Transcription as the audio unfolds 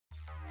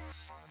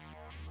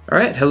All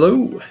right,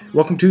 hello.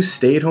 Welcome to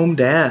Stay at Home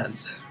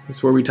Dads.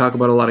 It's where we talk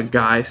about a lot of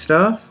guy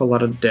stuff, a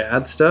lot of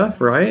dad stuff,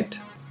 right?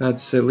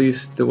 That's at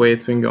least the way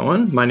it's been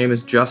going. My name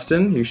is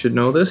Justin. You should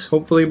know this,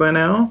 hopefully, by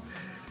now.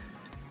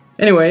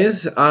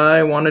 Anyways,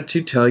 I wanted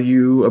to tell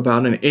you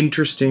about an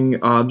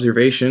interesting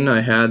observation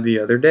I had the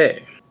other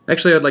day.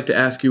 Actually, I'd like to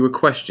ask you a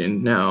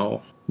question.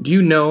 Now, do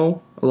you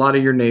know a lot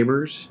of your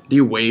neighbors? Do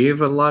you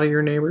wave at a lot of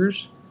your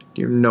neighbors?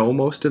 Do you know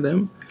most of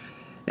them?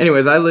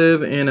 Anyways, I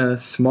live in a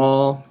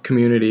small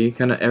community.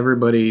 Kind of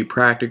everybody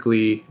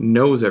practically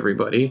knows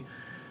everybody.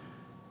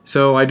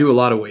 So I do a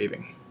lot of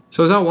waving.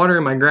 So I was out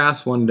watering my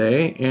grass one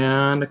day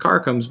and a car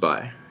comes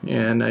by.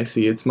 And I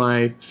see it's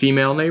my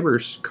female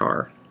neighbor's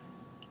car.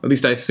 At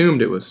least I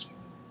assumed it was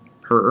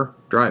her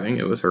driving.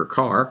 It was her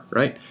car,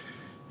 right?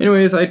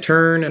 Anyways, I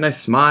turn and I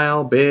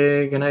smile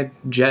big and I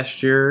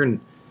gesture and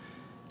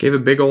gave a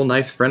big old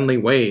nice friendly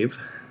wave.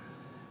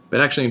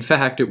 But actually, in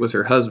fact, it was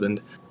her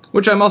husband.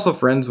 Which I'm also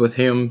friends with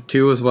him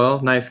too as well.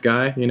 Nice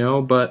guy,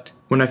 but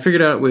when I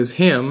figured out it was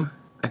him,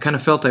 I kind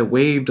of felt I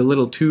waved a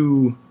little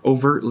too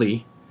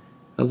overtly,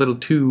 a little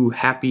too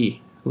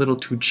happy, a little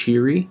too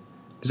cheery.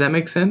 Does that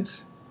make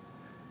sense?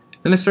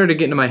 Then I started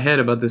getting in my head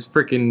about this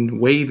frickin'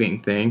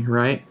 waving thing,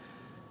 right?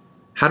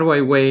 How do I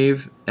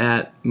wave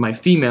at my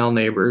female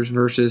neighbors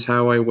versus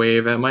how I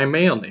wave at my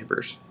male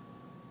neighbors?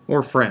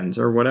 Or friends,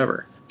 or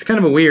whatever. It's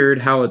kind of weird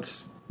how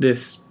it's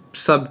this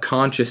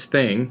subconscious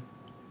thing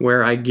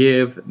where I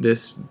give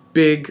this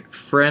big,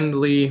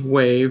 friendly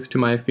wave to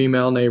my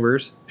female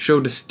neighbors,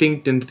 show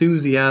distinct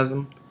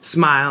enthusiasm,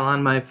 smile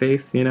on my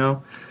face,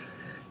 kind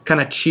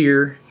of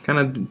cheer, kind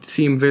of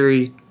seem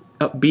very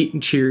upbeat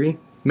and cheery,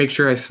 make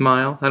sure I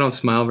smile. I don't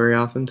smile very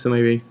often, so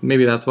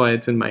maybe that's why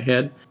it's in my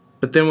head.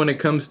 But then when it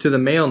comes to the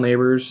male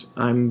neighbors,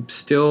 I'm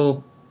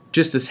still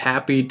just as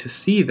happy to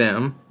see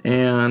them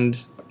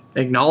and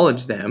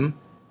acknowledge them,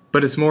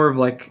 but it's more of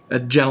like a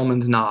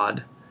gentleman's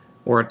nod.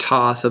 Or a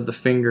toss of the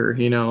finger,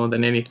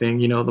 than anything.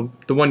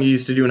 The one you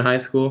used to do in high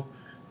school.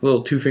 A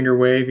little two-finger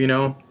wave,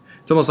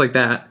 It's almost like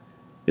that.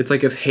 It's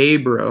like if hey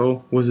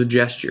bro was a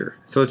gesture.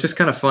 So it's just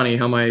kind of funny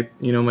how my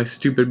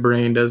stupid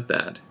brain does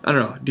that. I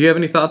don't know. Do you have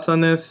any thoughts on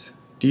this?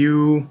 Do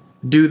you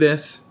do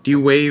this? Do you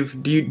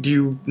wave? Do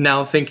you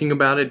now thinking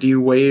about it, do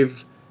you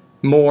wave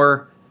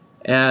more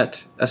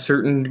at a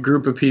certain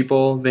group of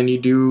people than you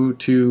do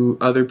to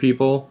other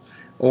people?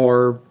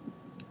 Or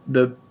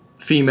the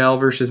female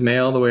versus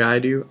male the way I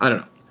do? I don't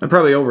know. I'm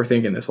probably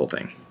overthinking this whole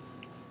thing.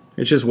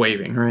 It's just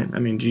waving, right? I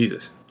mean,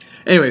 Jesus.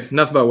 Anyways,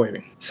 enough about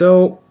waving.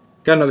 So,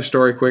 got another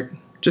story quick.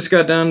 Just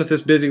got done with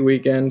this busy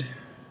weekend.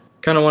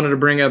 Kind of wanted to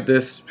bring up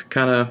this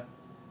kind of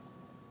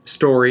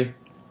story.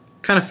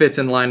 Kind of fits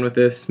in line with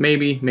this.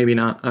 Maybe, maybe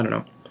not. I don't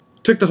know.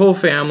 Took the whole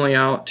family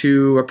out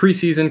to a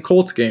preseason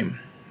Colts game.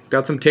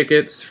 Got some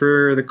tickets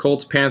for the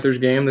Colts-Panthers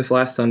game this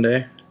last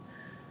Sunday.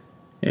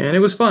 And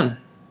it was fun.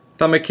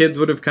 Thought my kids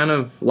would have kind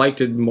of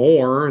liked it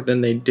more than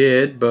they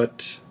did,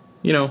 but,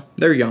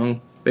 they're young.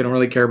 They don't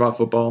really care about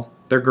football.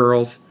 They're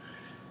girls.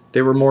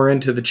 They were more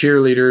into the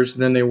cheerleaders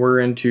than they were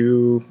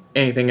into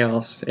anything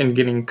else and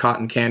getting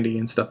cotton candy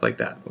and stuff like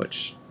that,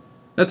 which,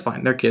 that's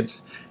fine. They're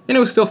kids. And it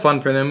was still fun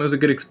for them. It was a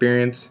good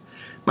experience.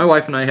 My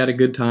wife and I had a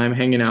good time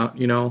hanging out,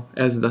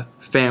 as the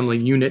family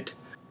unit.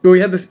 But we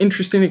had this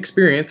interesting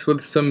experience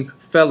with some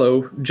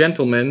fellow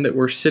gentlemen that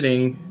were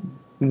sitting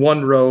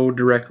one row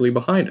directly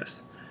behind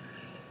us.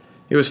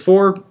 It was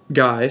 4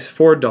 guys,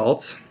 4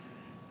 adults.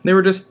 They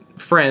were just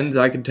friends,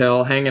 I could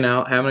tell, hanging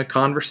out, having a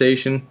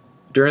conversation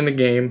during the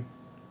game,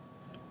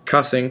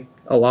 cussing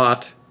a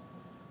lot.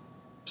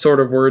 Sort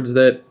of words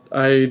that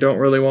I don't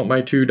really want my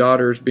 2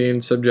 daughters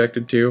being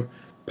subjected to.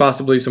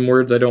 Possibly some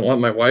words I don't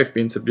want my wife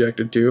being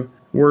subjected to.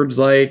 Words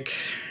like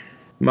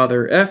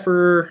mother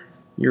effer,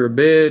 you're a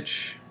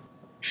bitch,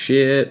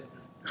 shit,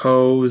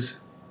 hoes,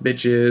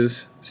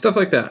 bitches, stuff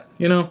like that,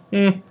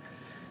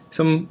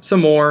 Some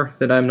more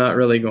that I'm not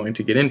really going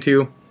to get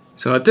into.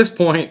 So at this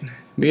point,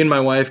 me and my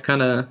wife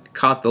kind of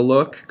caught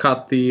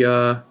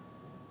the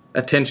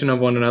attention of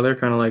one another,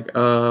 kind of like,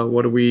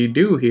 what do we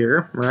do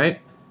here,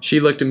 right? She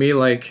looked at me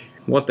like,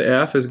 what the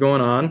F is going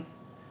on?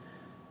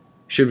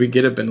 Should we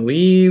get up and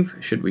leave?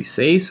 Should we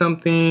say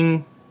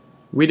something?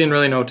 We didn't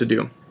really know what to do.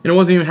 And it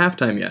wasn't even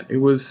halftime yet. It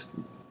was,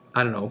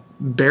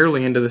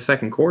 barely into the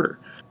second quarter.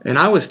 And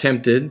I was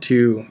tempted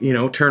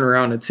to, turn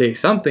around and say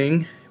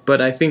something. But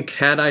I think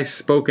had I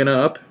spoken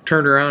up,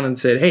 turned around and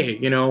said, hey,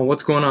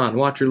 what's going on?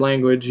 Watch your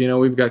language.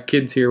 We've got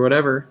kids here,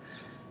 whatever.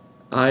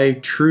 I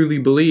truly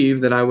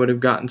believe that I would have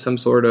gotten some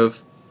sort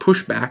of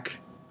pushback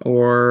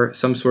or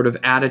some sort of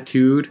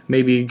attitude.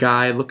 Maybe a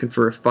guy looking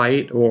for a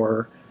fight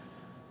or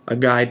a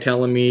guy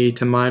telling me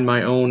to mind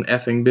my own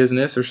effing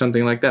business or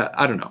something like that.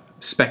 I don't know.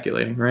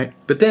 Speculating, right?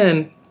 But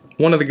then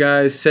one of the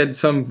guys said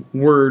some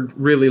word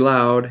really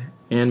loud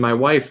and my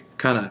wife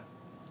kind of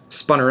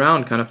spun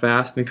around kind of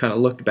fast and kind of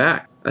looked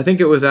back. I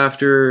think it was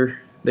after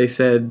they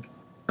said,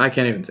 I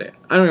can't even say it.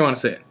 I don't even want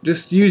to say it.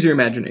 Just use your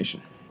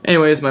imagination.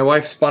 Anyways, my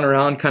wife spun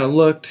around, kind of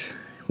looked.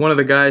 One of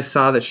the guys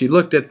saw that she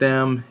looked at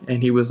them,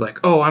 and he was like,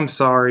 oh, I'm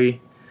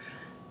sorry.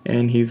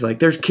 And he's like,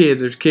 there's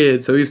kids.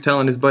 So he was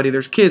telling his buddy,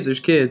 there's kids.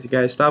 You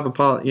guys stop,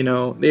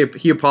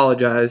 he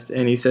apologized,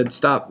 and he said,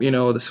 stop,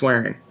 the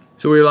swearing.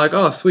 So we were like,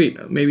 oh,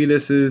 sweet. Maybe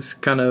this is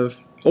kind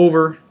of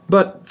over.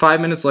 But 5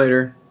 minutes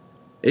later,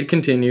 it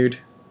continued.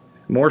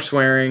 More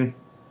swearing,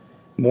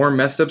 more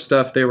messed up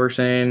stuff they were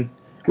saying,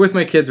 with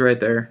my kids right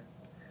there.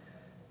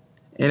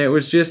 And it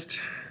was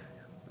just,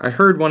 I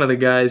heard one of the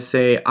guys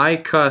say, I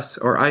cuss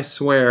or I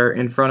swear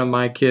in front of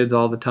my kids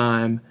all the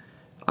time.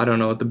 I don't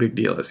know what the big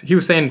deal is. He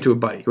was saying it to a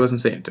buddy. He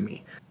wasn't saying it to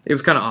me. It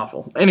was kind of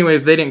awful.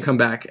 Anyways, they didn't come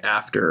back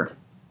after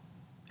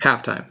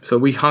halftime. So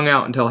we hung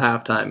out until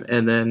halftime.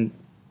 And then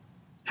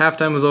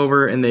halftime was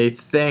over, and they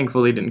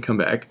thankfully didn't come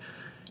back.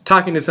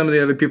 Talking to some of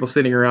the other people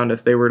sitting around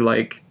us, they were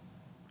like,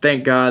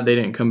 thank God they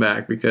didn't come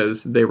back,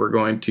 because they were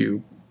going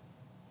to,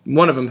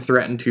 one of them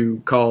threatened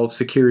to call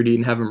security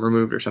and have him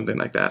removed or something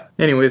like that.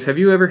 Anyways, have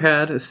you ever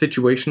had a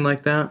situation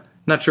like that?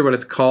 Not sure what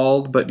it's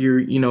called, but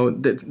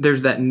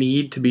there's that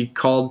need to be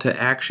called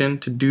to action,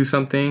 to do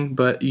something,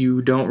 but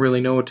you don't really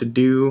know what to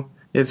do.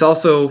 It's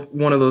also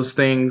one of those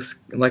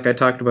things, like I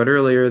talked about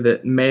earlier,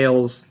 that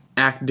males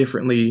act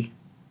differently,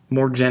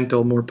 more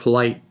gentle, more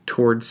polite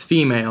towards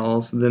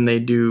females than they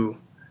do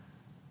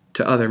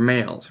to other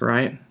males,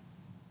 right?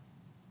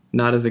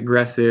 Not as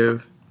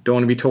aggressive, don't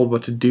want to be told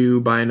what to do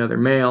by another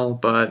male,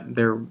 but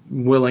they're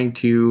willing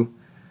to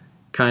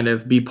kind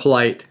of be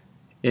polite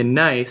and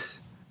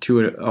nice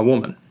to a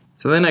woman.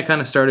 So then I kind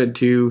of started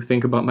to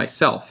think about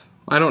myself.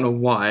 I don't know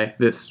why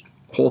this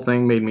whole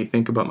thing made me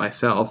think about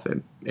myself.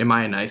 Am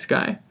I a nice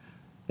guy?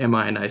 Am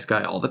I a nice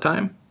guy all the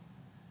time?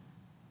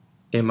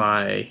 Am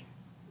I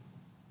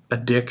a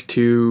dick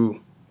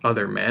to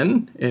other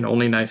men and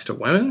only nice to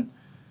women?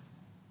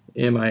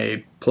 Am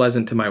I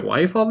pleasant to my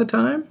wife all the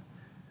time?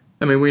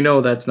 I mean, we know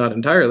that's not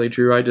entirely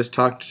true. I just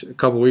talked a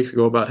couple weeks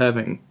ago about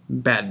having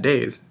bad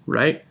days,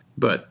 right?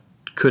 But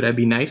could I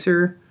be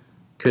nicer?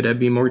 Could I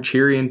be more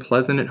cheery and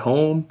pleasant at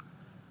home?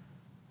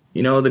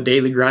 The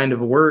daily grind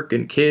of work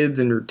and kids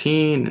and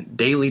routine and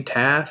daily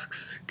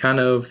tasks kind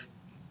of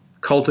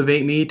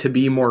cultivate me to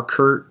be more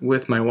curt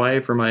with my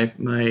wife or my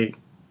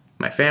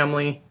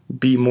family,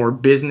 be more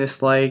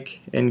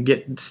businesslike and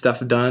get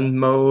stuff done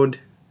mode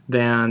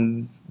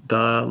than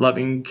the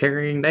loving,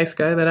 caring, nice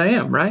guy that I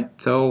am, right?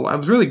 So I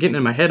was really getting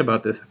in my head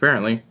about this,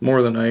 apparently,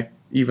 more than I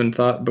even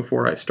thought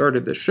before I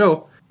started this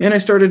show. And I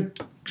started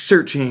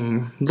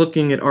searching,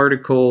 looking at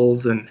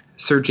articles and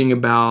searching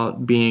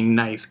about being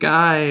nice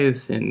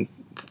guys and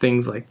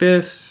things like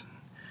this.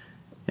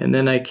 And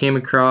then I came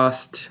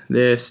across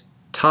this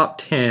top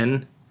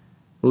 10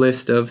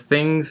 list of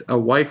things a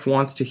wife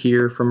wants to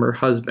hear from her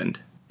husband.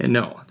 And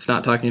no, it's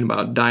not talking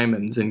about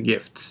diamonds and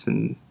gifts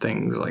and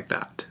things like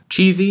that.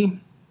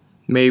 Cheesy?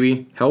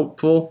 Maybe.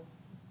 Helpful?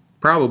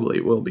 Probably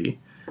will be.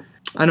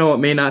 I know it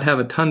may not have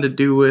a ton to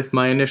do with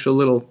my initial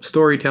little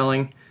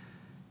storytelling,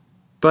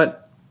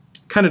 but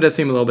kind of does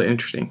seem a little bit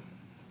interesting.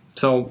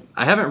 So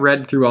I haven't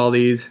read through all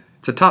these.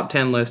 It's a top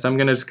 10 list. I'm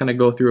going to just kind of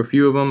go through a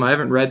few of them. I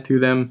haven't read through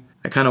them.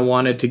 I kind of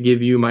wanted to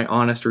give you my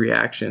honest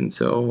reaction,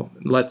 so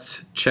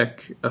let's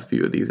check a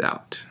few of these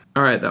out.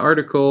 All right, the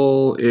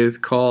article is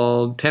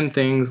called 10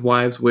 Things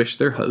Wives Wish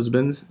Their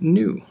Husbands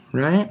Knew,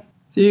 right?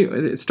 See,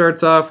 it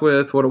starts off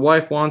with what a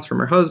wife wants from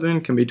her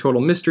husband can be total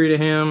mystery to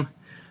him.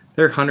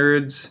 There are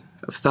hundreds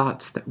of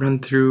thoughts that run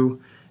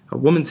through a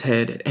woman's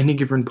head at any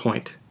given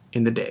point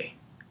in the day.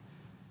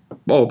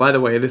 Oh, by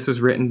the way, this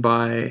is written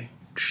by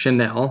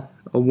Chanel,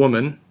 a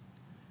woman,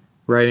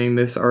 writing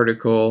this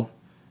article,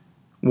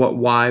 What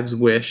Wives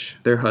Wish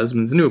Their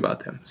Husbands Knew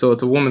About Them. So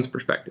it's a woman's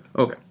perspective.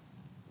 Okay,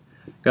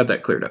 got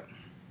that cleared up.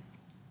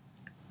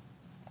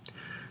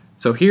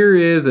 So here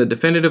is a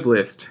definitive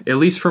list, at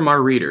least from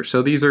our reader.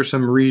 So these are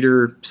some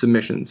reader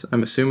submissions,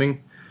 I'm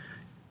assuming.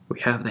 We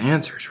have the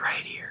answers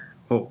right here.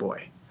 Oh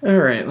boy. All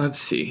right, let's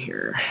see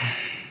here.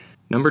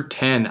 Number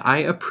 10, I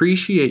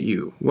appreciate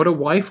you. What a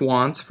wife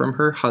wants from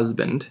her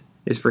husband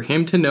is for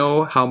him to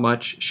know how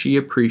much she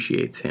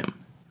appreciates him.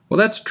 Well,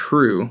 that's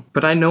true,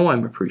 but I know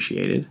I'm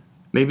appreciated.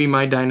 Maybe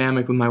my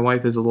dynamic with my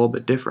wife is a little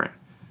bit different.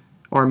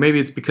 Or maybe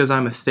it's because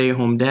I'm a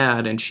stay-at-home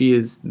dad and she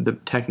is the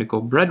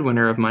technical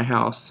breadwinner of my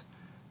house,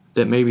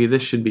 that maybe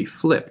this should be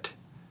flipped,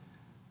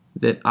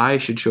 that I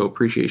should show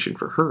appreciation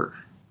for her.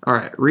 All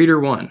right, reader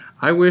 1.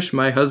 I wish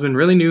my husband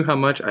really knew how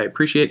much I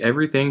appreciate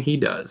everything he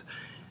does.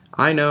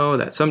 I know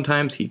that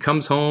sometimes he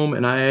comes home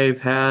and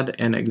I've had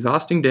an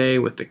exhausting day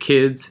with the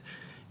kids,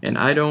 and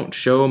I don't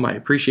show my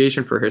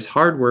appreciation for his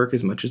hard work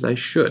as much as I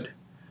should.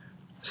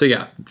 So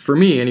yeah, for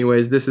me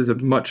anyways, this is a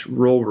much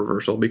role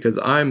reversal because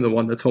I'm the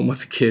one that's home with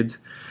the kids,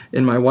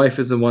 and my wife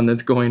is the one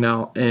that's going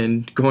out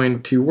and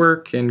going to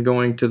work and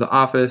going to the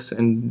office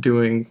and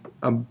doing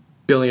a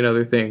billion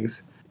other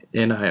things,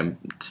 and I am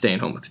staying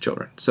home with the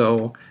children.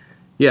 So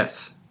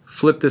yes,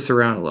 flip this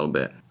around a little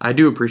bit. I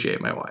do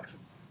appreciate my wife.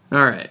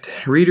 All right,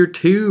 reader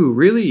 2,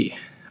 really?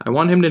 I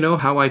want him to know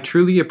how I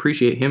truly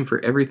appreciate him for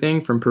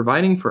everything from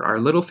providing for our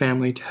little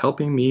family to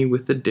helping me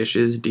with the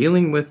dishes,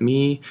 dealing with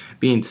me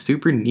being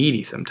super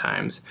needy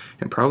sometimes,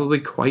 and probably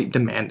quite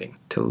demanding,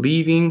 to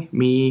leaving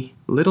me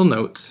little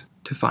notes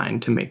to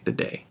find to make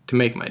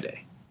my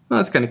day. Well,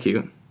 that's kind of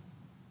cute.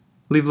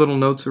 Leave little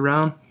notes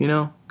around,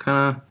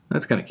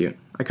 that's kind of cute.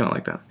 I kind of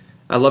like that.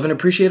 I love and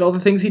appreciate all the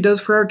things he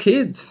does for our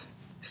kids.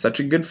 Such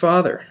a good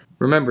father.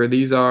 Remember,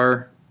 these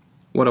are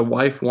what a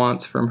wife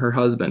wants from her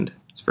husband.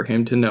 It's for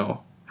him to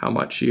know how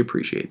much she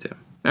appreciates him.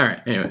 All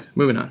right, anyways,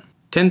 moving on.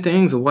 10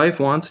 things a wife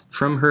wants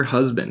from her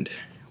husband.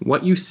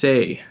 What you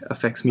say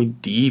affects me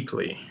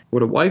deeply.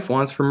 What a wife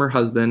wants from her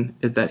husband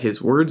is that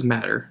his words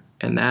matter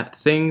and that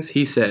things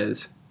he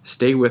says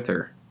stay with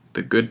her,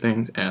 the good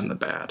things and the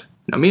bad.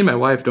 Now, me and my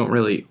wife don't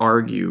really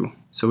argue,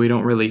 so we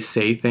don't really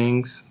say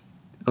things.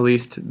 At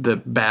least the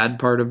bad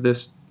part of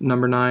this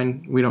number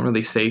 9, we don't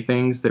really say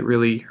things that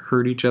really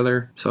hurt each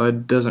other. So I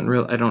don't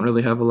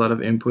really have a lot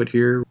of input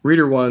here.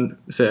 Reader 1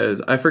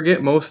 says, I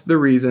forget most of the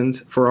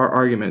reasons for our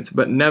arguments,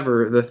 but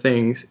never the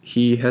things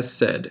he has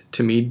said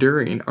to me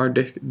during our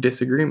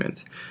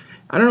disagreements.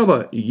 I don't know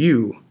about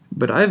you,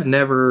 but I've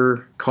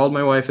never called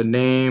my wife a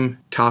name,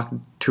 talked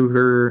to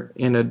her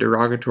in a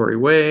derogatory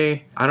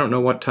way. I don't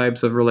know what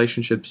types of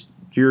relationships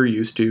you're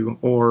used to,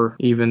 or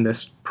even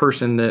this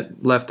person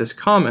that left this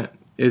comment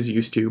is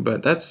used to,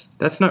 but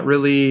that's not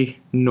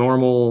really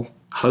normal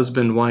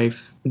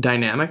husband-wife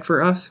dynamic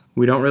for us.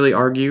 We don't really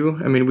argue.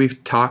 I mean,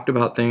 we've talked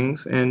about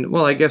things, and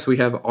well, I guess we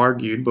have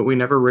argued, but we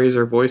never raise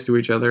our voice to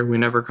each other. We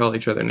never call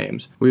each other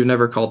names. We've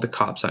never called the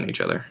cops on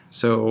each other.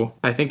 So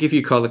I think if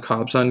you call the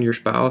cops on your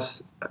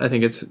spouse, I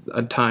think it's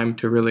a time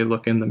to really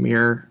look in the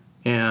mirror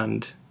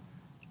and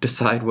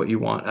decide what you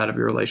want out of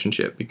your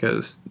relationship,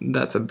 because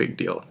that's a big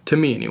deal. To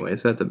me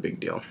anyways, that's a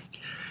big deal.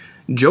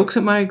 Jokes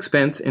at my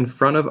expense in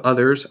front of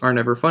others are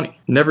never funny.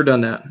 Never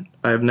done that.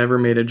 I've never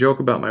made a joke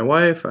about my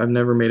wife. I've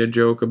never made a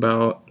joke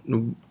about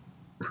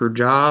her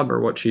job or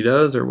what she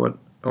does or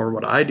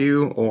what I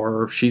do,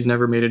 or she's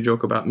never made a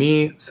joke about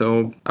me.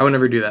 So I would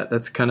never do that.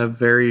 That's kind of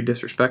very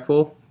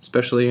disrespectful,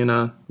 especially in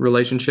a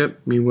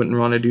relationship. You wouldn't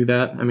want to do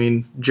that. I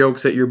mean,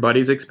 jokes at your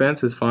buddy's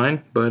expense is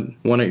fine, but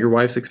one at your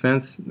wife's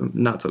expense,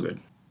 not so good.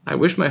 I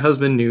wish my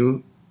husband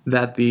knew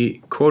that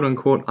the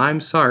quote-unquote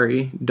I'm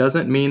sorry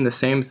doesn't mean the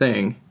same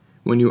thing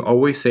when you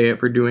always say it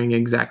for doing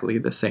exactly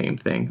the same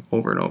thing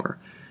over and over.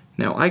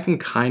 Now, I can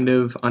kind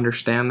of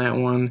understand that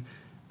one.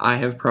 I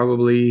have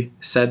probably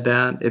said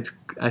that.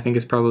 I think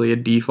it's probably a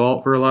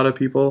default for a lot of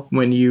people.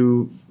 When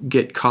you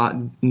get caught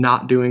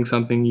not doing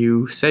something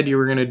you said you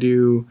were going to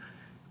do,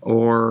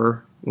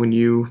 or when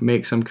you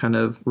make some kind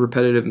of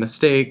repetitive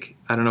mistake,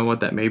 I don't know what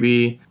that may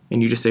be,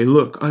 and you just say,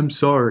 look, I'm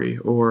sorry,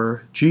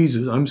 or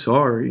Jesus, I'm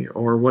sorry,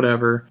 or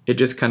whatever, it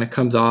just kind of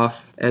comes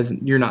off as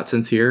you're not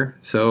sincere.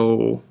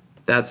 So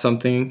that's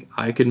something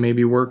I could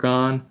maybe work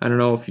on. I don't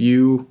know if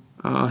you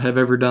have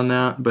ever done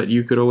that, but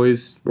you could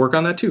always work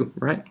on that too,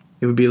 right?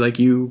 It would be like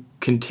you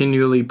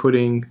continually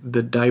putting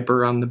the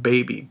diaper on the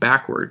baby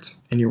backwards,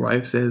 and your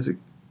wife says,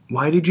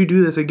 why did you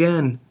do this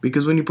again?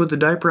 Because when you put the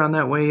diaper on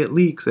that way, it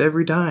leaks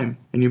every time.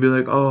 And you'd be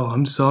like, oh,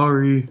 I'm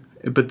sorry.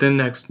 But then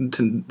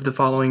the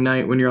following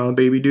night when you're on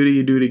baby duty,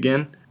 you do it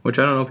again. Which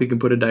I don't know if you can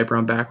put a diaper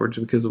on backwards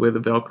because of the way the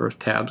Velcro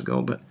tabs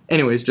go. But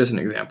anyways, just an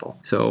example.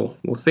 So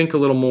we'll think a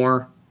little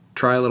more,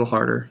 try a little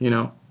harder,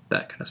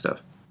 that kind of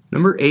stuff.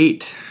 Number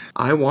 8,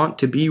 I want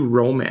to be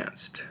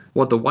romanced.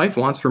 What the wife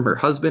wants from her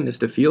husband is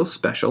to feel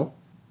special,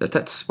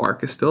 that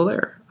spark is still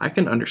there. I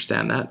can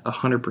understand that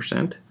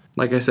 100%.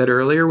 Like I said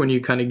earlier, when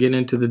you kind of get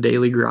into the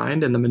daily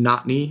grind and the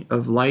monotony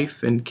of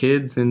life and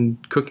kids and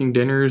cooking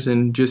dinners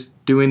and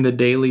just doing the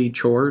daily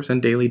chores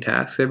and daily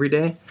tasks every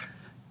day,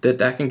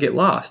 that can get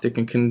lost. It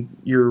can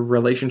your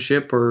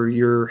relationship or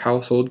your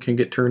household can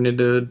get turned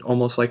into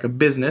almost like a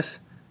business,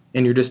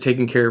 and you're just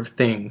taking care of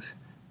things.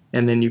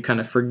 And then you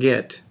kind of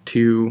forget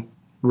to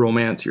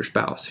romance your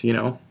spouse,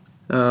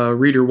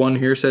 Reader 1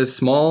 here says,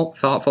 small,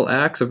 thoughtful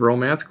acts of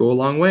romance go a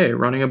long way.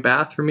 Running a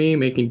bath for me,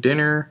 making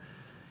dinner,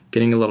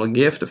 getting a little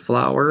gift, a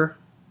flower,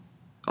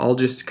 all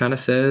just kind of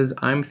says,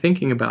 I'm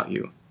thinking about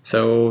you.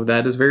 So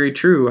that is very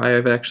true. I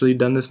have actually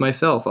done this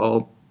myself.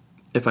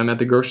 If I'm at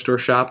the grocery store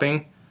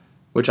shopping,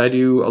 which I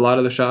do a lot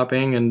of the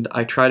shopping, and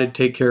I try to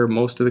take care of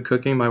most of the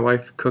cooking. My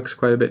wife cooks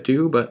quite a bit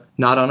too, but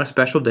not on a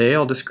special day.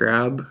 I'll just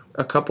grab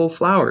a couple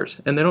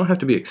flowers. And they don't have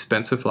to be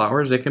expensive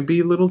flowers. They can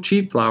be little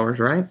cheap flowers,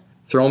 right?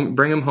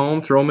 Bring them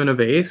home, throw them in a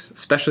vase,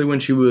 especially when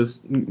she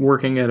was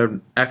working at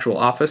an actual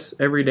office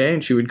every day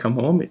and she would come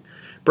home.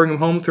 Bring them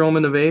home, throw them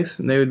in the vase,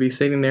 and they would be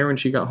sitting there when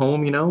she got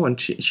home,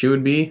 and she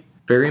would be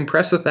very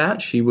impressed with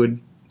that. She would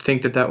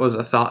think that was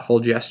a thoughtful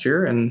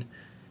gesture, and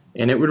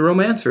it would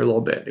romance her a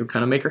little bit. It would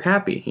kind of make her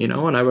happy,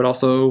 and I would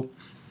also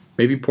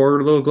maybe pour her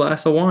a little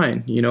glass of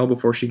wine,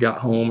 before she got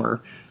home,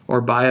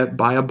 or buy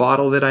a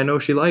bottle that I know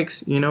she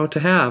likes, to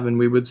have, and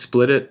we would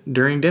split it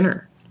during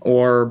dinner.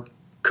 Or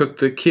cook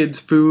the kids'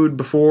 food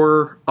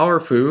before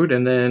our food,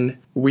 and then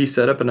we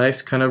set up a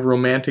nice kind of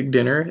romantic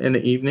dinner in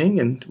the evening,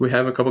 and we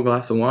have a couple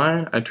glasses of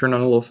wine. I turn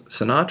on a little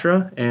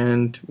Sinatra,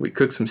 and we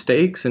cook some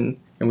steaks, and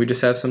we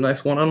just have some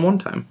nice one-on-one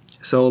time.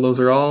 So those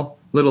are all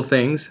little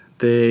things.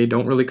 They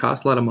don't really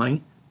cost a lot of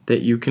money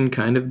that you can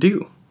kind of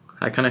do.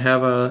 I kind of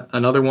have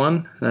another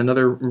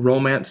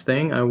romance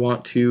thing I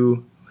want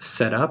to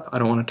set up. I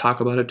don't want to talk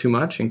about it too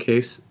much in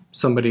case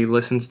somebody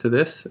listens to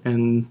this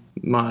and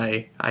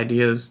my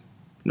idea is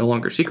no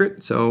longer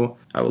secret. So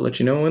I will let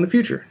you know in the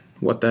future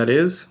what that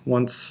is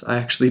once I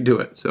actually do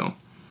it. So,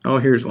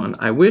 here's one.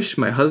 I wish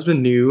my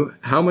husband knew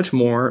how much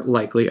more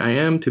likely I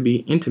am to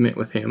be intimate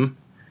with him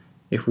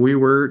if we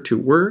were to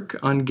work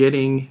on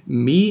getting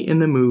me in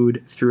the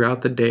mood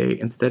throughout the day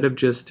instead of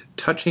just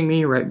touching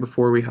me right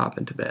before we hop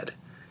into bed.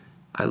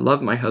 I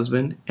love my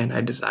husband and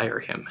I desire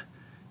him,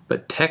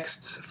 but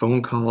texts,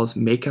 phone calls,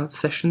 makeout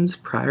sessions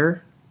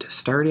prior to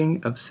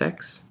starting of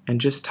sex and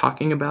just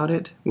talking about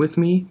it with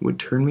me would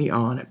turn me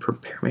on and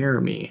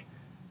prepare me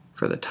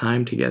for the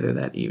time together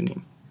that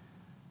evening.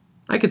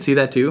 I could see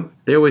that too.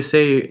 They always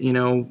say,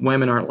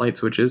 women aren't light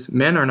switches.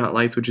 Men are not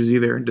light switches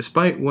either.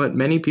 Despite what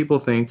many people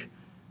think,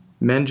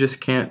 men just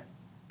can't,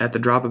 at the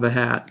drop of a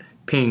hat,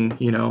 ping,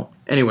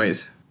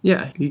 Anyways,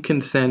 yeah, you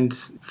can send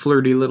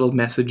flirty little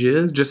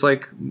messages, just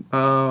like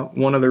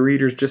one of the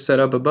readers just said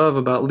up above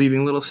about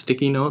leaving little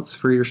sticky notes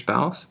for your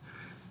spouse.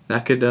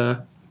 That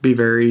could be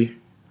very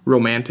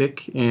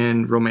romantic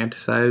and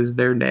romanticize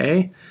their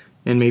day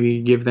and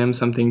maybe give them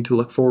something to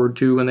look forward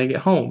to when they get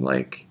home,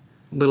 like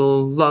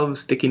little love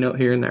sticky note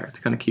here and there. It's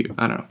kind of cute.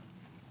 I don't know.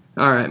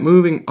 All right,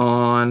 moving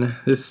on.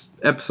 This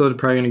episode is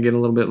probably going to get a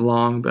little bit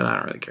long, but I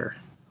don't really care.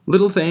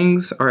 Little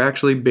things are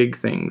actually big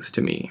things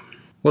to me.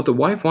 What the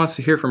wife wants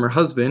to hear from her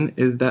husband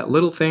is that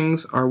little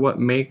things are what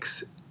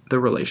makes the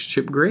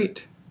relationship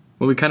great.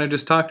 Well, we kind of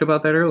just talked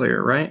about that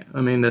earlier, right?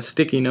 I mean, the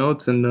sticky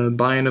notes and the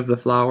buying of the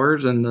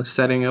flowers and the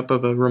setting up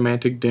of a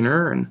romantic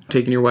dinner and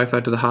taking your wife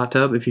out to the hot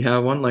tub if you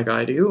have one like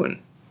I do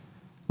and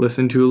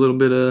listen to a little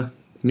bit of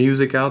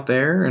music out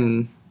there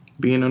and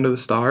being under the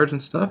stars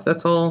and stuff.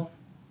 That's all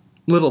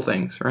little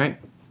things, right?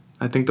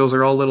 I think those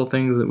are all little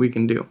things that we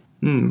can do.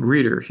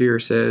 Reader here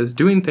says,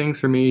 doing things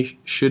for me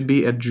should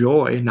be a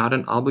joy, not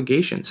an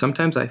obligation.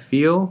 Sometimes I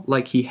feel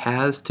like he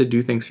has to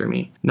do things for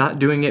me. Not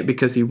doing it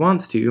because he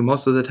wants to.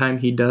 Most of the time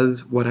he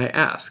does what I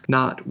ask.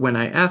 Not when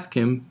I ask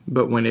him,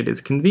 but when it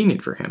is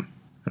convenient for him.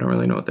 I don't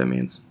really know what that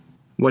means.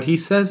 What he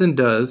says and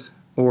does,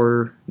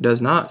 or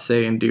does not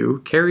say and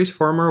do, carries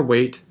far more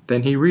weight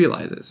than he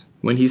realizes.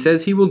 When he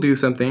says he will do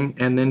something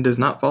and then does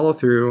not follow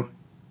through,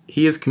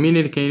 he is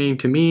communicating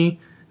to me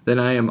that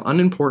I am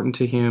unimportant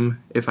to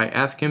him. If I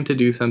ask him to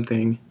do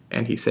something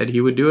and he said he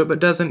would do it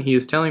but doesn't, he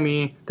is telling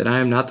me that I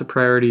am not the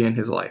priority in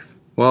his life.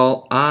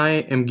 Well,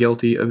 I am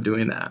guilty of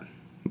doing that.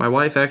 My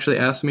wife actually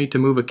asked me to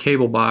move a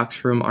cable box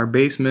from our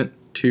basement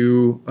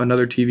to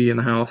another TV in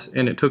the house,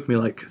 and it took me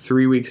like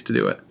 3 weeks to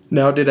do it.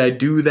 Now, did I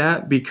do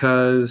that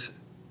because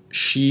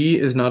she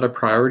is not a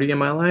priority in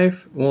my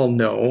life? Well,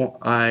 no,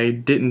 I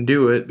didn't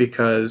do it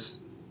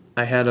because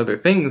I had other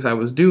things I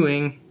was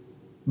doing.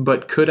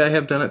 But could I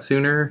have done it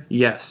sooner?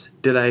 Yes.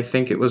 Did I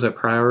think it was a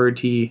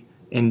priority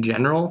in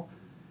general?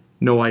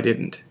 No, I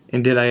didn't.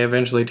 And did I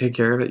eventually take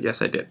care of it?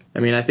 Yes, I did. I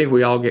mean, I think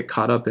we all get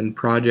caught up in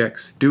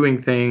projects,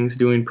 doing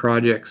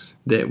projects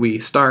that we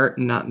start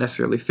and not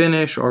necessarily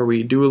finish, or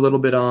we do a little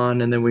bit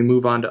on and then we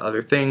move on to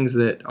other things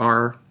that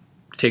are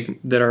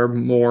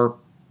more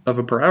of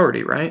a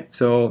priority, right?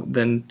 So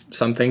then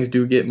some things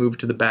do get moved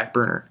to the back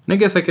burner. And I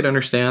guess I could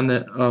understand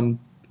that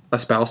a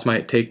spouse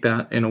might take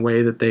that in a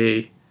way that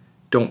they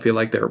don't feel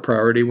like they're a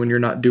priority when you're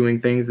not doing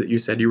things that you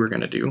said you were going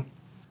to do.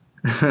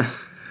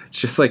 It's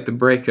just like the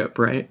breakup,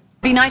 right?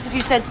 It'd be nice if you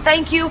said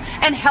thank you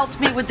and helped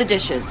me with the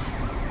dishes.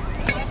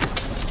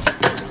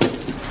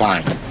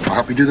 Fine. I'll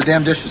help you do the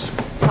damn dishes.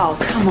 Oh,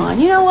 come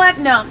on. You know what?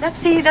 No,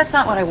 that's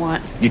not what I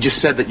want. You just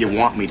said that you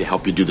want me to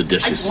help you do the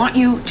dishes. I want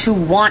you to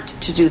want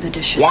to do the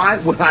dishes. Why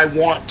would I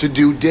want to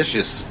do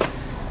dishes?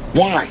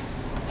 Why?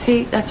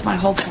 See, that's my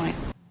whole point.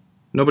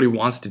 Nobody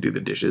wants to do the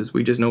dishes.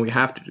 We just know we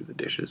have to do the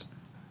dishes.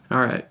 All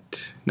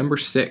right, number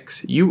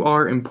 6, you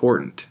are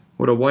important.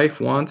 What a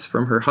wife wants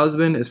from her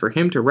husband is for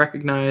him to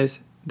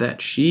recognize that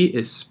she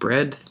is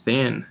spread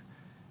thin,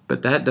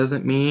 but that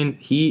doesn't mean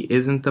he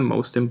isn't the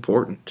most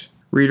important.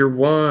 Reader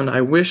 1,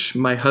 I wish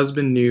my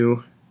husband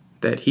knew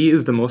that he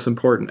is the most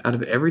important. Out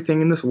of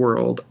everything in this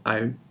world,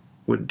 I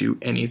would do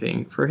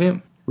anything for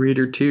him.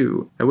 Reader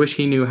 2, I wish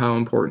he knew how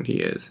important he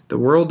is. The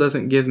world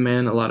doesn't give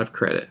men a lot of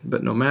credit,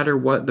 but no matter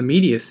what the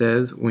media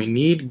says, we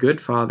need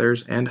good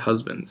fathers and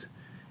husbands.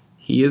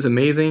 He is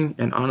amazing,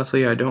 and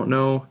honestly, I don't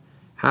know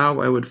how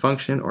I would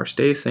function or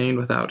stay sane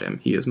without him.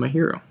 He is my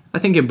hero. I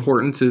think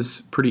importance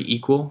is pretty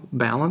equal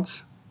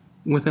balance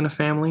within a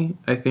family.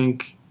 I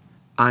think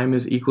I'm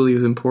as equally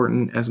as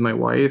important as my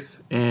wife,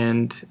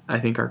 and I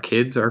think our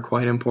kids are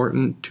quite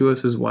important to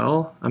us as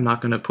well. I'm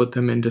not going to put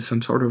them into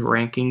some sort of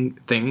ranking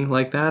thing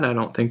like that. I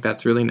don't think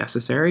that's really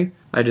necessary.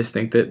 I just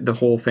think that the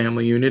whole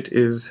family unit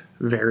is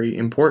very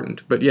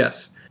important. But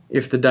yes,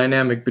 if the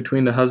dynamic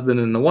between the husband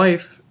and the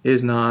wife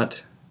is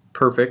not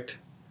perfect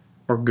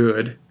or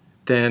good,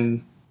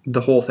 then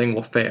the whole thing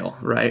will fail,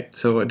 right?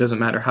 So it doesn't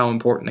matter how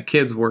important the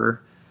kids were.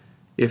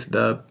 If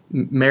the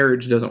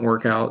marriage doesn't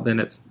work out, then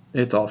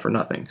it's all for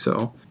nothing.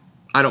 So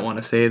I don't want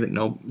to say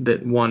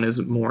that one is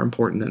more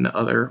important than the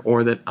other,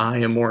 or that I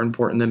am more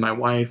important than my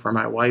wife, or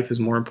my wife is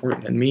more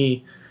important than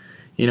me.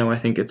 I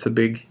think it's a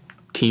big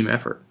team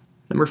effort.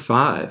 Number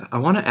 5, I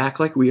want to act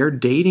like we are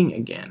dating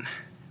again.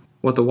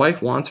 What the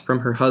wife wants from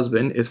her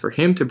husband is for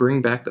him to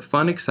bring back the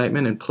fun,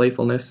 excitement, and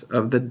playfulness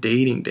of the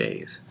dating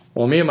days.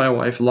 Well, me and my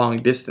wife long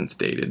distance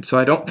dated, so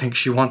I don't think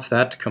she wants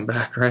that to come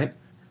back, right?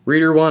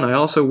 Reader 1, I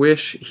also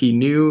wish he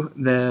knew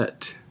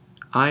that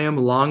I am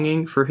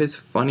longing for his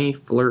funny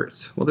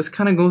flirts. Well, this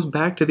kind of goes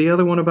back to the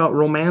other one about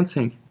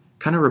romancing.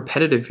 Kind of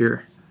repetitive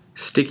here.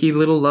 Sticky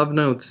little love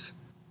notes.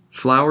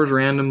 Flowers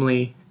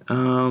randomly.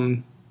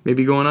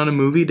 Maybe going on a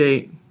movie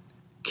date.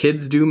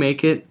 Kids do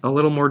make it a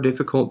little more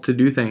difficult to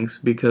do things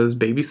because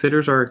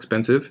babysitters are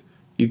expensive.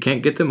 You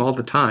can't get them all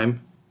the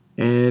time.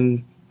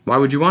 And why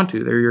would you want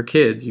to? They're your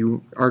kids.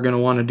 You are going to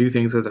want to do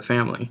things as a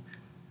family.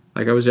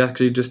 Like I was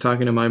actually just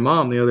talking to my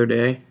mom the other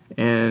day,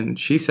 and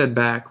she said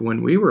back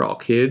when we were all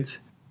kids,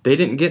 they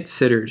didn't get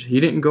sitters. You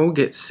didn't go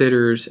get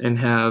sitters and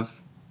have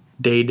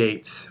day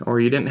dates, or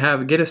you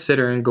didn't get a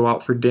sitter and go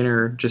out for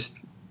dinner, just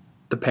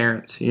the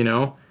parents, you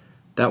know?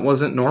 That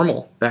wasn't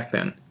normal back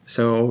then.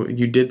 So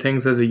you did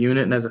things as a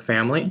unit and as a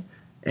family,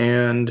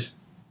 and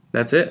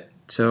that's it.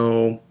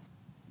 So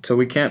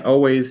we can't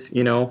always,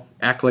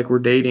 act like we're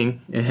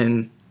dating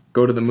and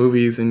go to the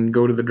movies and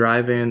go to the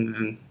drive-in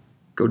and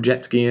go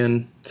jet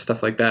skiing,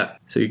 stuff like that.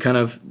 So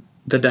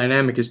the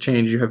dynamic has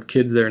changed. You have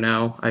kids there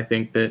now. I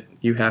think that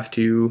you have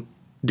to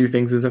do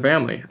things as a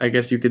family. I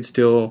guess you could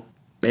still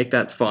make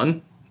that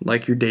fun,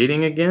 like you're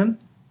dating again.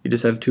 You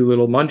just have 2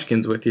 little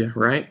munchkins with you,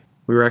 right?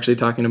 We were actually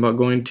talking about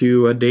going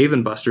to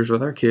Dave & Buster's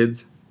with our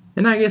kids.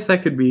 And I guess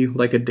that could be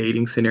like a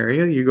dating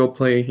scenario. You go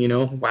play,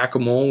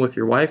 whack-a-mole with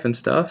your wife and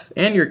stuff,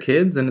 and your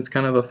kids, and it's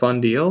kind of a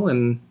fun deal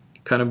and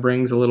kind of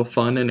brings a little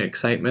fun and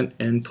excitement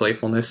and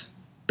playfulness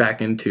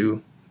back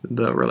into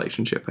the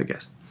relationship, I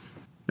guess.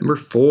 Number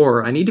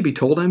 4, I need to be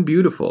told I'm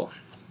beautiful.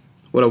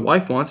 What a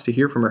wife wants to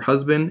hear from her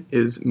husband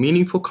is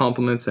meaningful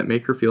compliments that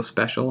make her feel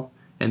special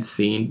and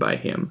seen by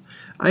him.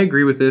 I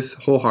agree with this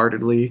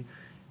wholeheartedly.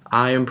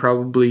 I am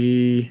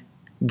probably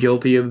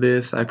guilty of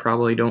this. I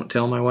probably don't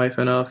tell my wife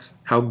enough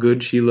how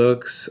good she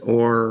looks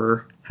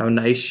or how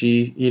nice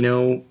she,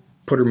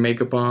 put her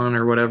makeup on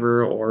or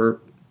whatever, or,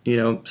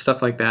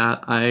 stuff like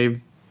that.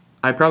 I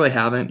probably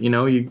haven't,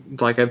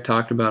 like I've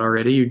talked about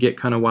already, you get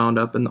kind of wound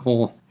up in the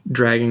whole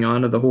dragging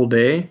on of the whole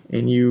day,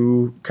 and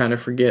you kind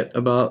of forget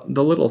about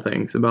the little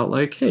things about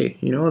like, hey,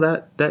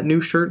 that new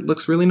shirt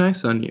looks really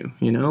nice on you,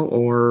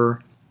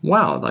 or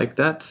wow, like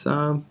that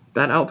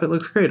outfit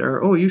looks great,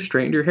 or oh, you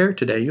straightened your hair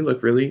today, you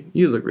look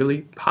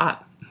really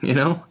hot,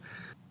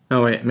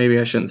 Oh wait, maybe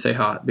I shouldn't say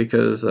hot,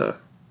 because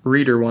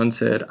reader 1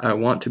 said I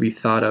want to be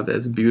thought of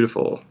as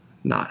beautiful,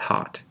 not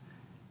hot.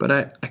 But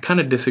I kind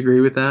of disagree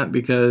with that,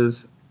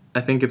 because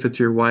I think if it's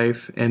your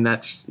wife and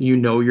that's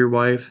your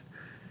wife,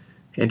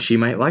 and she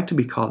might like to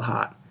be called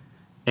hot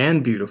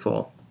and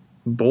beautiful,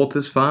 both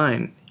is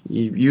fine.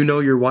 You know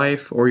your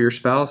wife or your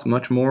spouse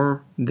much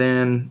more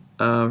than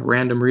a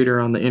random reader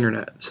on the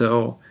internet.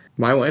 So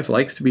my wife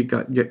likes to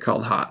get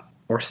called hot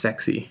or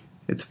sexy.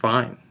 It's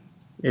fine.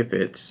 If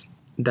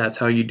that's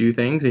how you do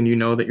things and you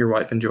know that your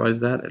wife enjoys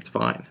that, it's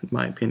fine, in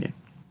my opinion.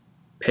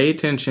 Pay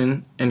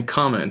attention and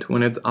comment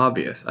when it's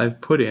obvious I've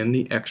put in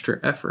the extra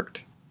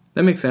effort.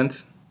 That makes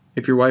sense.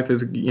 If your wife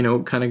has,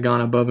 kind of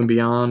gone above and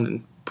beyond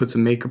and put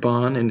some makeup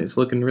on and is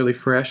looking really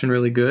fresh and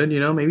really good,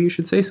 maybe you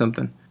should say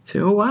something. Say,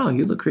 oh wow,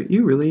 you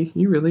really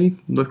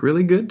look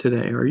really good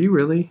today, or you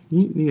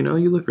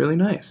look really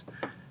nice.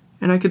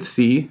 And I could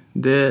see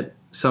that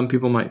some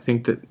people might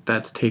think that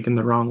that's taken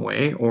the wrong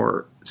way,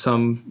 or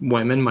some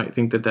women might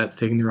think that that's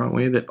taken the wrong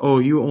way, that, oh,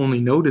 you only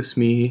notice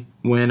me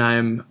when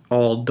I'm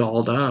all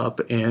dolled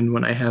up and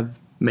when I have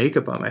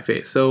makeup on my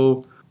face.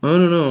 So, I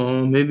don't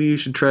know, maybe you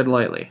should tread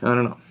lightly. I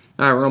don't know.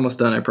 All right, we're almost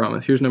done, I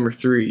promise. Here's number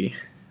 3.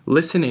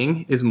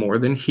 Listening is more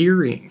than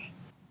hearing.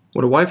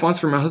 What a wife wants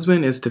from her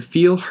husband is to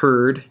feel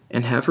heard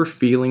and have her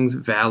feelings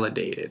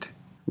validated.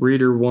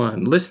 Reader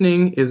 1.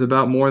 Listening is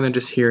about more than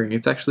just hearing.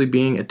 It's actually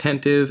being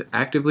attentive,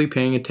 actively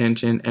paying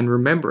attention, and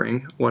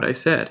remembering what I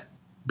said.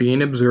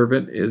 Being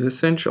observant is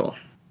essential.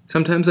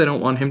 Sometimes I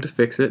don't want him to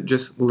fix it,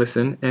 just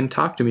listen and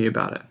talk to me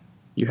about it.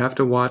 You have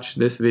to watch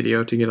this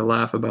video to get a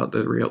laugh about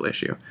the real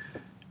issue.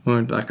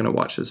 We're not going to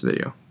watch this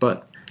video.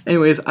 But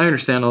anyways, I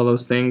understand all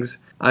those things.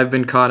 I've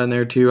been caught in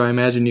there too. I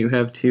imagine you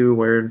have too,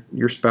 where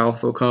your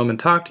spouse will come and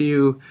talk to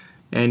you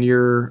and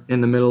you're in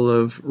the middle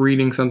of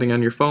reading something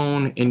on your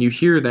phone and you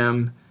hear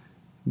them,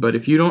 but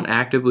if you don't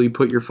actively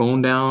put your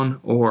phone down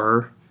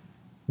or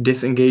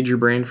disengage your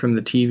brain from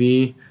the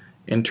TV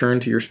and turn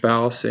to your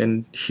spouse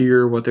and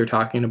hear what they're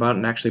talking about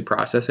and actually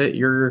process it,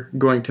 you're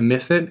going to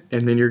miss it,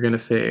 and then you're going to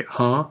say,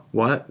 huh,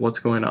 what's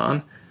going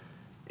on?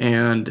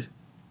 And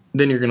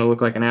then you're going to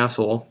look like an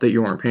asshole that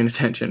you weren't paying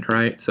attention,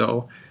 right?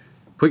 So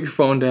put your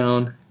phone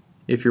down.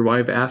 If your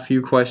wife asks you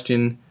a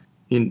question,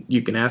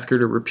 you can ask her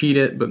to repeat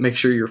it, but make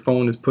sure your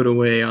phone is put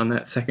away on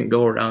that second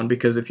go around,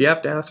 because if you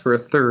have to ask for a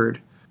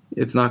third,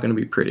 it's not going to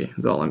be pretty,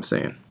 is all I'm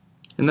saying.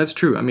 And that's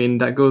true. I mean,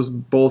 that goes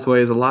both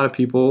ways. A lot of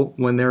people,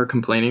 when they're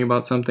complaining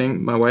about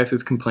something, my wife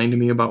has complained to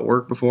me about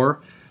work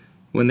before.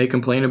 When they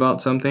complain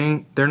about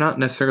something, they're not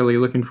necessarily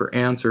looking for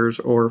answers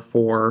or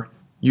for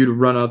you to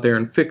run out there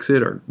and fix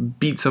it or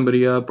beat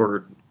somebody up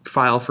or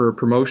file for a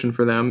promotion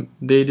for them.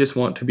 They just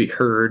want to be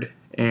heard,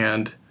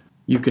 and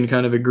you can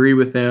kind of agree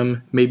with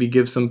them, maybe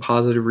give some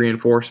positive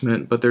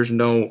reinforcement, but there's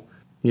no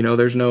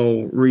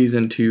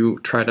reason to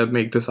try to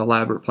make this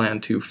elaborate plan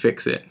to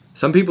fix it.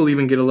 Some people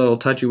even get a little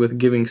touchy with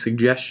giving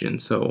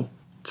suggestions, so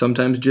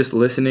sometimes just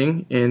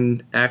listening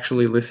and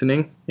actually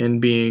listening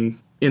and being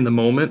in the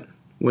moment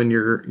when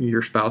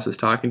your spouse is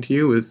talking to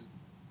you is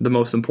the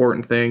most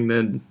important thing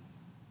than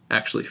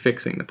actually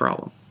fixing the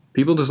problem.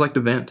 People just like to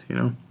vent,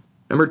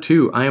 Number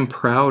 2, I am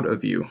proud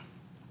of you.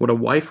 What a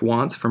wife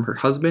wants from her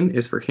husband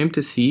is for him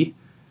to see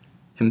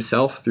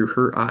himself through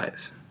her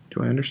eyes.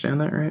 Do I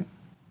understand that right?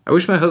 I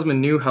wish my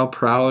husband knew how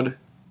proud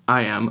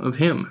I am of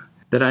him,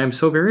 that I am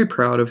so very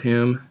proud of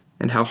him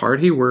and how hard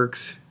he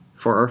works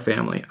for our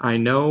family. I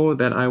know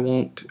that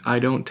I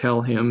don't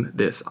tell him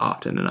this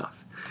often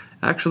enough.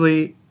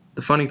 Actually,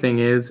 the funny thing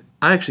is,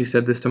 I actually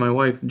said this to my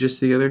wife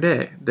just the other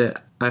day,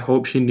 that I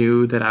hope she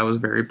knew that I was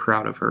very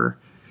proud of her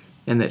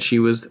and that she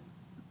was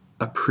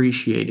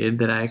appreciated,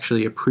 that I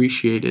actually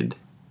appreciated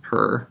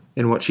her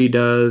and what she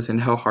does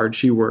and how hard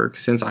she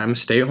works, since I'm a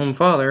stay-at-home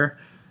father.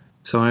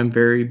 So I'm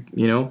very,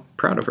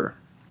 proud of her.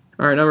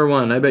 All right, number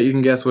 1. I bet you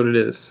can guess what it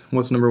is.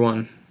 What's number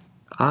 1?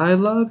 I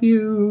love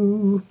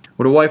you.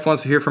 What a wife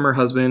wants to hear from her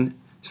husband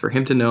is for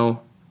him to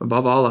know,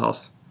 above all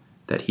else,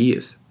 that he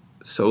is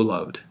so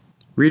loved.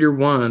 Reader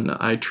 1.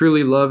 I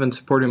truly love and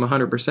support him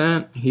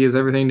 100%. He is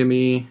everything to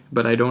me,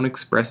 but I don't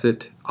express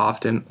it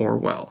often or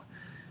well.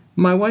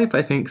 My wife,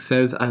 I think,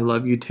 says I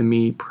love you to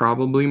me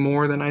probably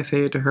more than I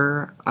say it to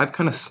her. I've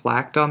kind of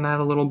slacked on that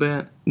a little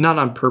bit. Not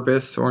on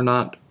purpose or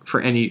not for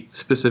any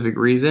specific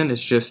reason.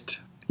 It's just,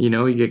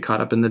 you get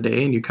caught up in the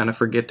day and you kind of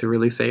forget to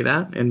really say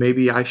that. And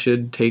maybe I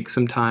should take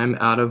some time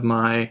out of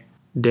my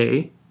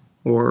day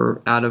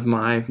or out of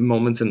my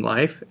moments in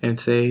life and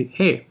say,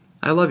 hey,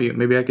 I love you.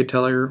 Maybe I could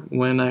tell her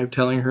when I'm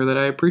telling her that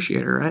I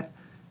appreciate her, right?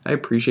 I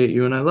appreciate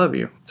you and I love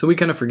you. So we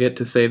kind of forget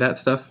to say that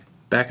stuff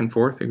back and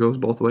forth. It goes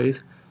both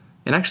ways.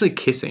 And actually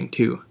kissing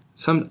too.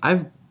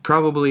 I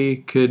probably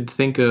could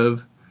think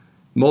of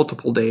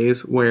multiple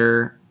days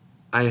where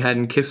I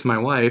hadn't kissed my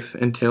wife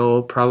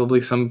until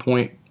probably some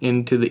point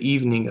into the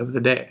evening of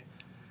the day.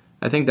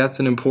 I think that's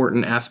an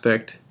important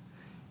aspect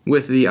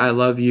with the I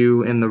love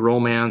you and the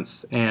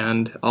romance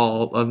and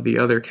all of the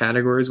other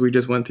categories we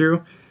just went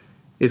through,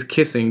 is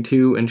kissing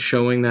too and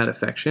showing that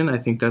affection. I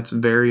think that's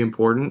very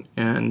important,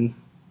 and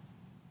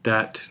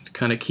that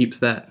kind of keeps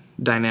that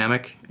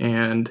dynamic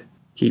and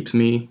keeps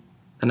me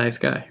a nice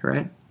guy,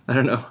 right? I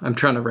don't know. I'm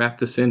trying to wrap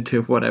this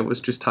into what I was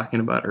just talking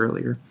about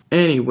earlier.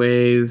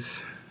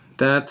 Anyways,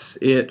 that's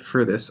it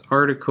for this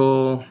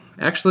article.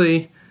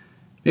 Actually,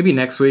 maybe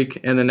next week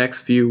and the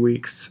next few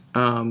weeks,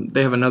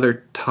 they have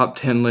another top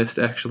 10 list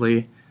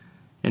actually.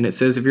 And it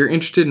says, if you're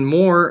interested in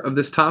more of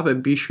this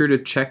topic, be sure to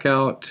check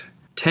out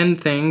 10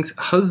 things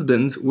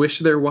husbands wish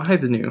their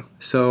wives knew.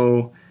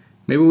 So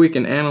maybe we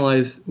can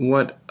analyze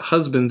what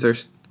husbands are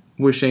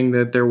wishing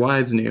that their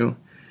wives knew.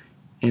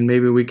 And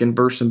maybe we can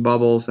burst some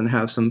bubbles and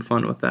have some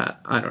fun with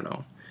that. I don't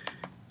know.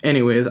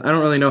 Anyways, I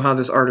don't really know how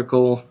this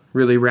article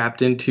really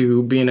wrapped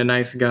into being a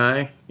nice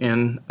guy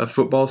and a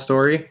football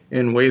story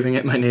and waving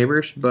at my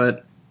neighbors,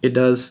 but it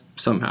does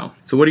somehow.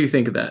 So what do you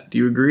think of that? Do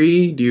you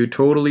agree? Do you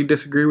totally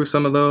disagree with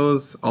some of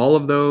those? All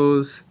of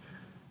those?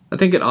 I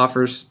think it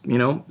offers,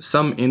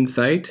 some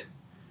insight.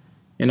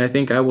 And I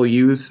think I will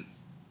use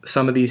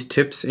some of these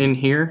tips in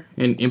here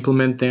and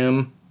implement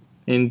them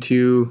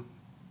into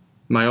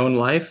my own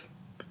life.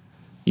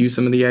 Use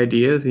some of the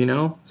ideas,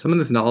 Some of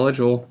this knowledge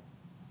will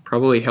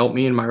probably help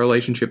me in my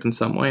relationship in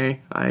some way,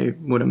 I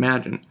would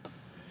imagine.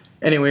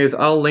 Anyways,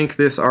 I'll link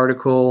this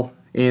article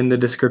in the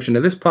description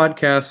of this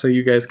podcast so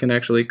you guys can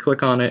actually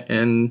click on it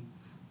and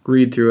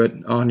read through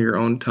it on your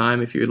own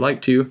time if you'd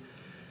like to.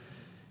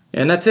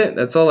 And that's it.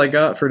 That's all I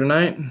got for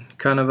tonight.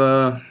 Kind of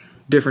a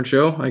different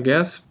show, I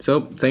guess.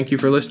 So thank you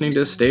for listening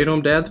to Stay at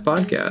Home Dads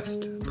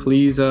Podcast.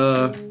 Please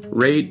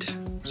rate,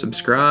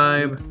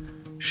 subscribe,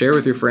 share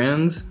with your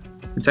friends.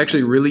 It's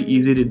actually really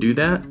easy to do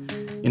that,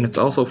 and it's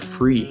also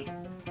free.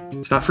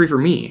 It's not free for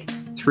me,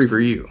 it's free for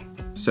you.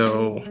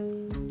 So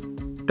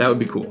that would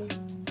be cool.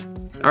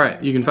 All right,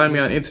 you can find me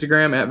on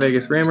Instagram at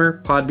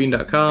VegasRammer,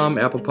 Podbean.com,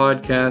 Apple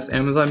Podcasts,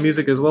 Amazon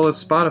Music, as well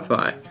as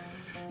Spotify.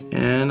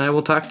 And I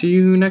will talk to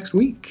you next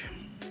week.